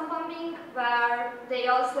Boston bombing, where they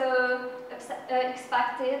also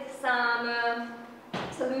expected some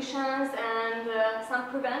solutions and some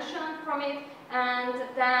prevention from it, and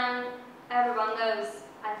then everyone knows,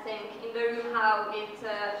 I think, in the room how it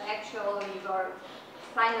actually worked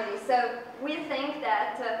finally. So we think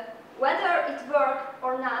that whether it worked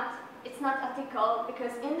or not, it's not ethical,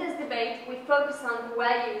 because in this debate we focus on the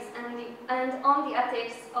values and on the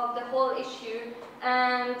ethics of the whole issue,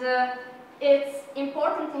 and it's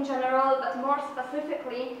important in general, but more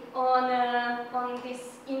specifically on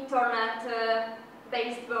this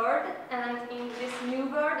internet-based world and in this new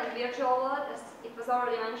world and virtual world, as it was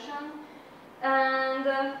already mentioned. And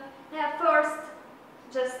yeah, first,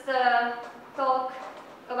 just talk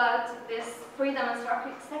about this freedom and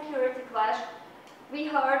security clash. We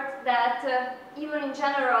heard that even in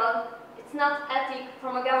general, it's not ethic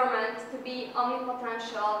from a government to be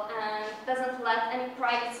omnipotential and doesn't let any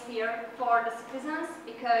private sphere for the citizens,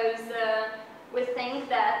 because we think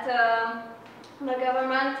that the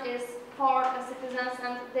government is for the citizens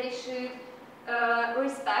and they should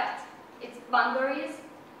respect its boundaries.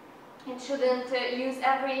 It shouldn't use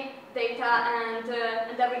every data and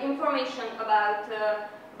every information about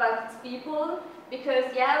its people, because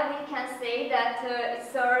yeah, we can say that it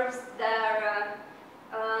serves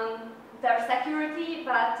their security,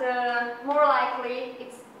 but more likely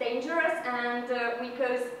it's dangerous and we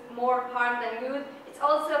cause more harm than good. It's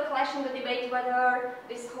also a clash in the debate whether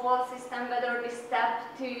this whole system, whether this step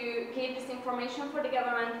to give this information for the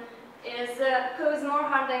government is cause more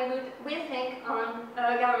harm than good. We think on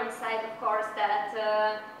government side, of course, that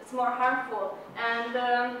it's more harmful. And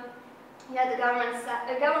yeah, the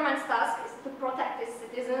government's task is to protect its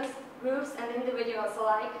citizens, groups and individuals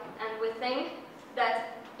alike. And we think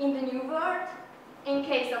that in the new world, in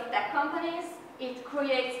case of tech companies, it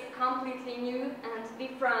creates a completely new and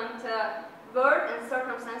different world and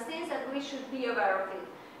circumstances that we should be aware of it.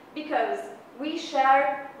 Because we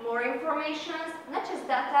share more information, not just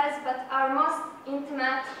data, but our most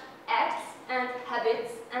intimate acts and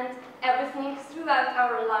habits and everything throughout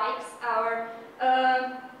our lives, our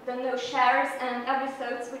shares and every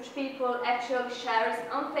thoughts which people actually shares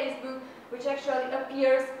on Facebook, which actually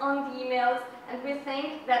appears on the emails, and we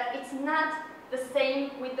think that it's not the same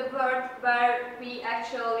with the world where we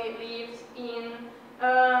actually lived in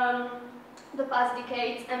the past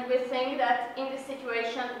decades, and we think that in this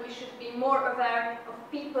situation we should be more aware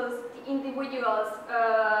of people's, the individuals'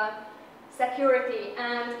 security,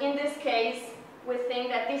 and in this case we think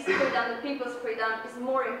that this freedom, the people's freedom, is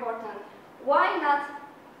more important. Why not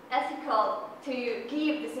ethical to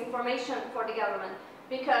give this information for the government?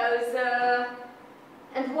 Because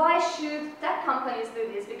and why should tech companies do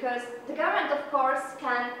this? Because the government, of course,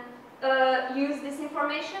 can use this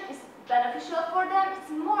information. It's beneficial for them.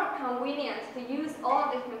 It's more convenient to use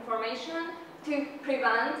all this information to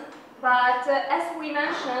prevent. But as we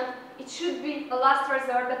mentioned, it should be a last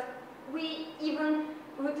resort. But we even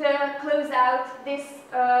would close out this.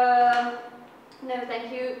 No,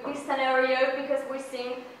 thank you. This scenario, because we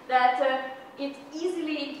think that it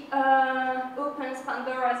easily opens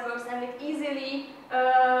Pandora's box and it easily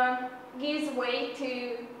gives way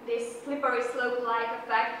to this slippery slope-like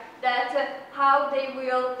effect, that how they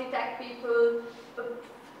will detect people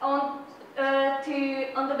on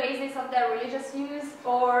the basis of their religious views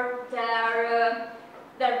or their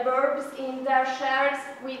verbs in their shares.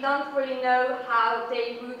 We don't really know how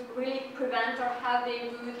they would really prevent or how they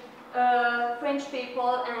would French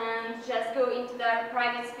people and just go into their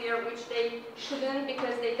private sphere, which they shouldn't,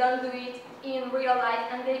 because they don't do it in real life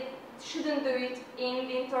and they shouldn't do it in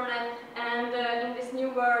the internet and in this new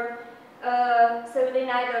world, so they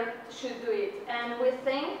neither should do it. And we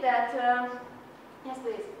think that, yes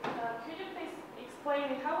please. Could you please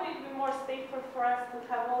explain how would it be more safer for us to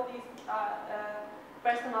have all these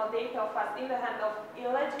personal data of us in the hand of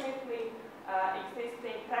illegitimately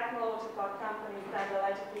existing technological companies than the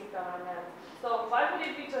legitimate government? So why would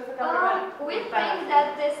it be just the government? We think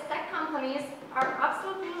that these tech companies are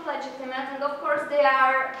absolutely legitimate, and of course they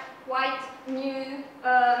are quite new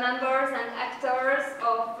members and actors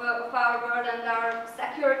of our world and our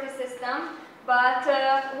security system, but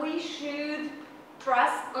we should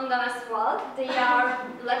trust on them as well. They are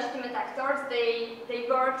legitimate actors, they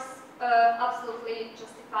work absolutely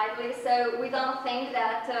justifiably, so we don't think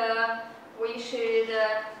that we should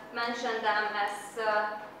mention them as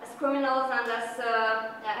criminals and as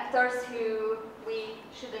actors who we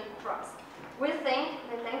shouldn't trust. We think,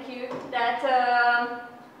 and thank you, that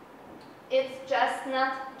it's just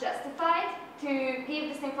not justified to give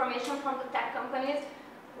this information from the tech companies.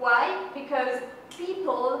 Why? Because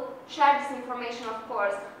people share this information, of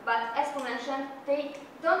course, but as we mentioned, they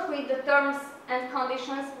don't read the terms and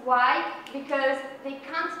conditions. Why? Because they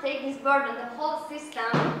can't take this burden. The whole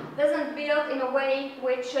system doesn't build in a way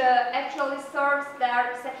which actually serves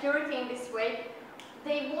their security in this way.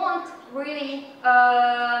 They won't really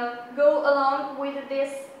go along with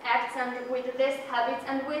these acts and with these habits,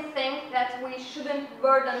 and we think that we shouldn't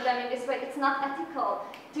burden them in this way. It's not ethical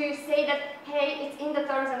to say that, hey, it's in the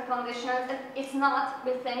terms and conditions, and it's not.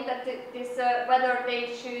 We think that this whether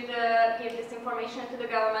they should give this information to the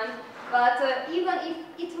government, but even if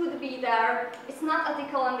it would be there, it's not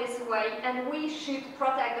ethical in this way, and we should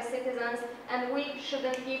protect the citizens, and we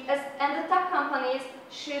shouldn't give, and the tech companies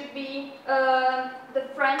should be the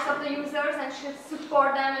friends of the users and should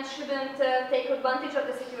support them and shouldn't take advantage of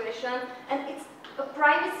the situation. And it's a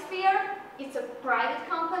private sphere, it's a private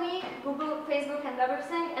company, Google, Facebook and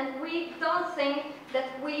everything, and we don't think that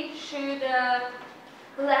we should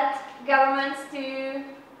let governments to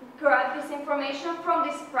grab this information from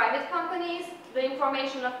these private companies, the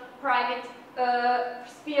information of private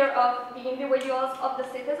sphere of the individuals, of the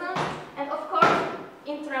citizens. And of course,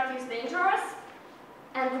 internet is dangerous,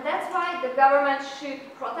 and that's why the government should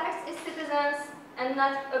protect its citizens and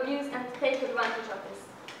not abuse and take advantage of this.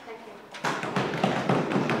 Thank you.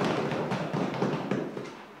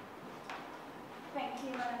 Thank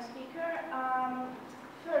you, Madam Speaker.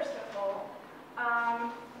 First of all,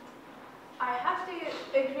 I have to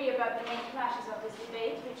agree about the main clashes of this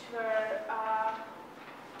debate, which were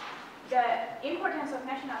the importance of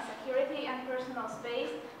national security and personal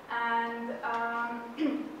space, and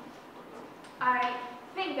I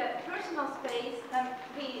think that personal space, and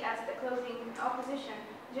we as the closing opposition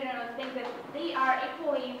generally think that they are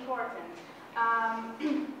equally important.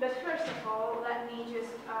 But first of all, let me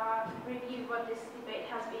just review what this debate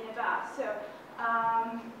has been about. So,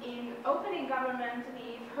 in opening government,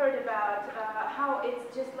 we've heard about how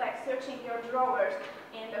it's just like searching your drawers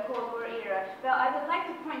in the Cold War era. Well, I would like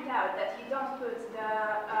to point out that you don't put the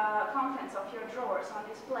contents of your drawers on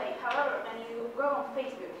display. However, when you go on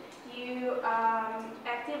Facebook, you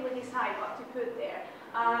actively decide what to put there.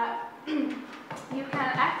 You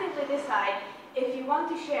can actively decide if you want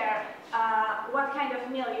to share what kind of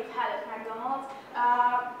meal you've had at McDonald's,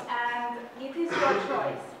 and it is your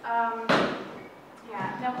choice. Yeah,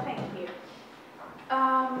 no, thank you.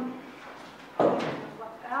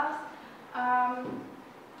 What else?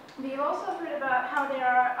 We've also heard about how there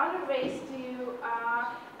are other ways to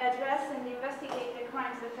address and investigate the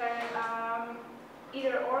crimes that are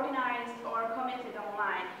either organized or committed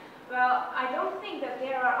online. Well, I don't think that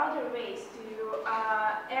there are other ways to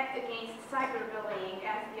act against cyberbullying,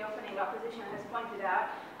 as the opening opposition has pointed out,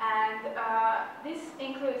 and this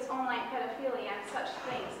includes online pedophilia and such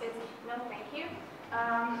things. No, thank you.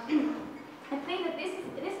 I think that this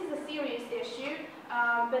is a serious issue,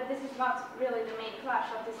 but this is not really the main clash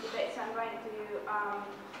of this debate, so I'm going to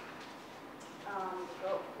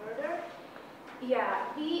go further. Yeah,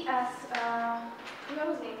 we as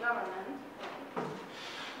closing government,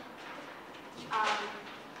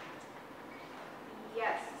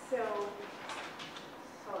 yes, so,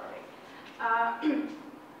 sorry.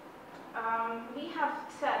 We have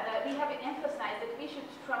said that, we have emphasized that we should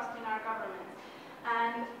trust in our government.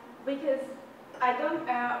 And because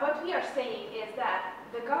what we are saying is that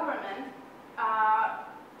the government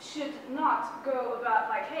should not go about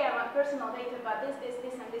like, hey, I want personal data about this,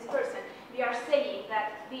 and this person. We are saying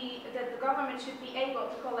that the government should be able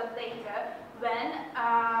to collect data when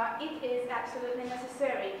it is absolutely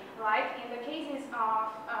necessary, like in the cases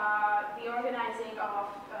of the organizing of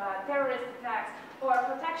terrorist attacks or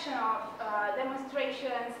protection of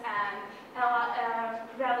demonstrations and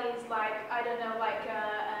rallies, like, I don't know, like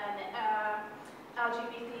an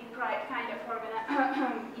LGBT pride kind of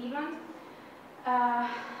event.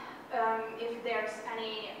 If there's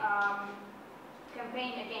any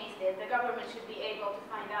campaign against it, the government should be able to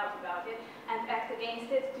find out about it and act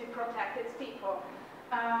against it to protect its people.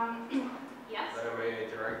 Yes? But I may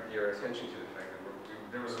direct your attention to the fact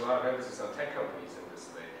that there was a lot of emphasis on tech companies in this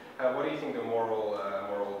debate. What do you think the moral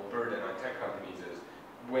burden on tech companies is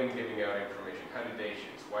when giving out information? How do they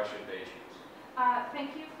choose? Why should they choose?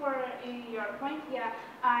 Thank you for your point. Yeah,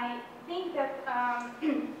 I think that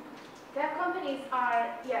tech companies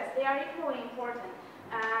are, yes, they are equally important.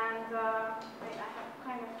 And wait, I have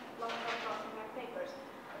kind of lost track in my papers.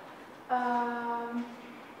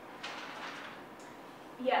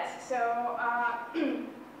 Yes, so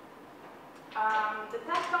the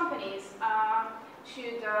tech companies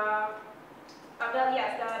should, well,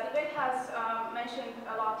 yes, the debate has mentioned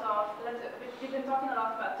a lot of, we've been talking a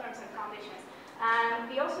lot about terms and conditions. And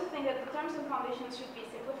we also think that the terms and conditions should be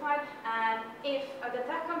simplified, and if the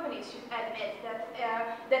tech companies should admit that,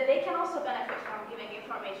 that they can also benefit from giving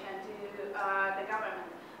information to the government.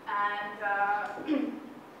 And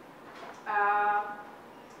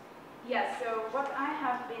yes, so what I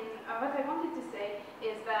wanted to say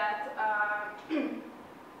is that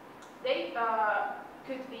they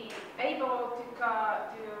could be able to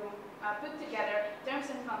put together terms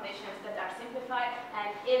and conditions that are simplified, and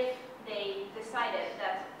if they decided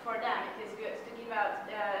that for them it is good to give out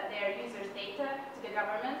their users' data to the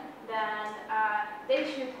government, then they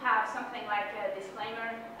should have something like a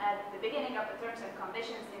disclaimer at the beginning of the terms and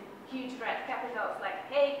conditions in huge red capitals, like,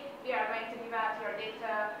 hey, we are going to give out your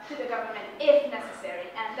data to the government if necessary.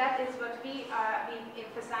 And that is what we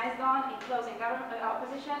emphasized on in closing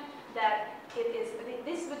opposition, that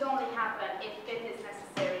this would only happen if it is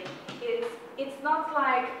necessary. It's not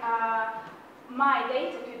like my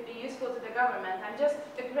data could be useful to the government. I'm just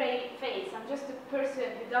a gray face. I'm just a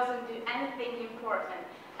person who doesn't do anything important.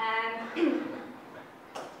 And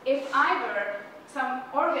if I were some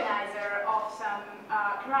organizer of some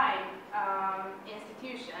crime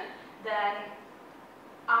institution, then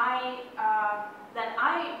I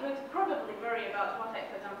would probably worry about what I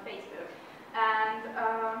put on Facebook. And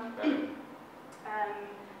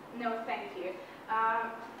no, thank you.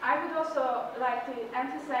 I would also like to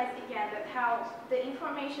emphasize again that how the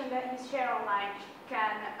information that you share online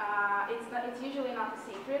can, it's usually not a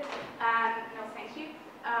secret, and no, thank you.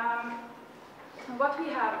 What we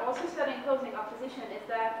have also said in closing opposition is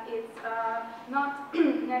that it's not,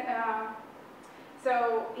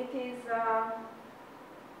 so it is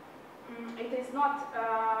not,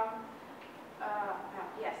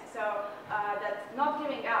 yes, so that not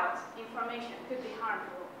giving out information could be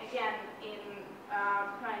harmful. Again, in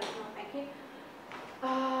crimes, no thank you,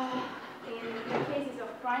 in cases of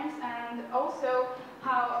crimes, and also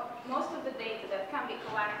how most of the data that can be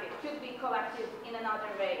collected could be collected in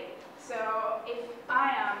another way. So if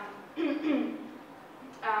I am,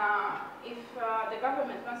 if the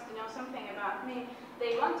government wants to know something about me,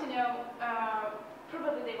 they want to know,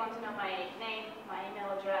 probably they want to know my name, my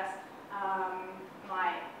email address,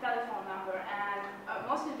 my telephone number, and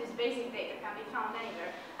most of this basic data can be found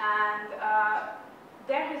anywhere. And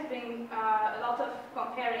there has been a lot of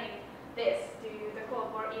comparing this to the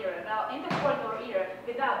Cold War era. Well, in the Cold War era,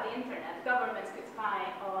 without the internet, governments could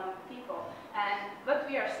spy on people. And what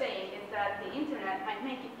we are saying is that the internet might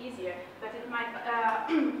make it easier, but it might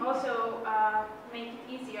also make it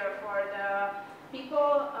easier for the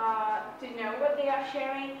people to know what they are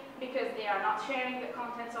sharing, because they are not sharing the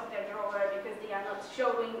contents of their drawer, because they are not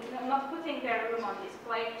showing, not putting their room on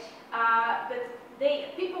display. But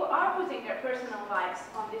people are putting their personal lives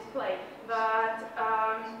on display, but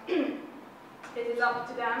it is up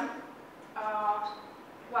to them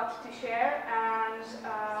what to share. And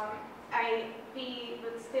we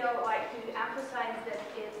would still like to emphasize that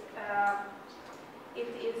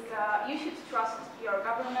you should trust your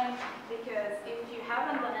government, because if you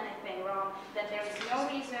haven't done anything wrong, then there is no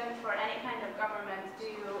reason for any kind of government to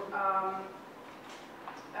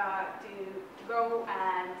go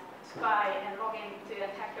and spy and log in to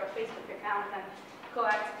attack your Facebook account and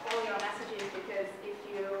collect all your messages, because if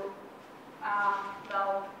you,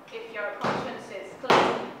 well, if your conscience is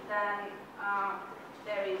clean, then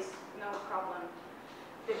there is no problem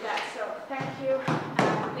with that. So thank you,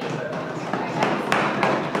 and please.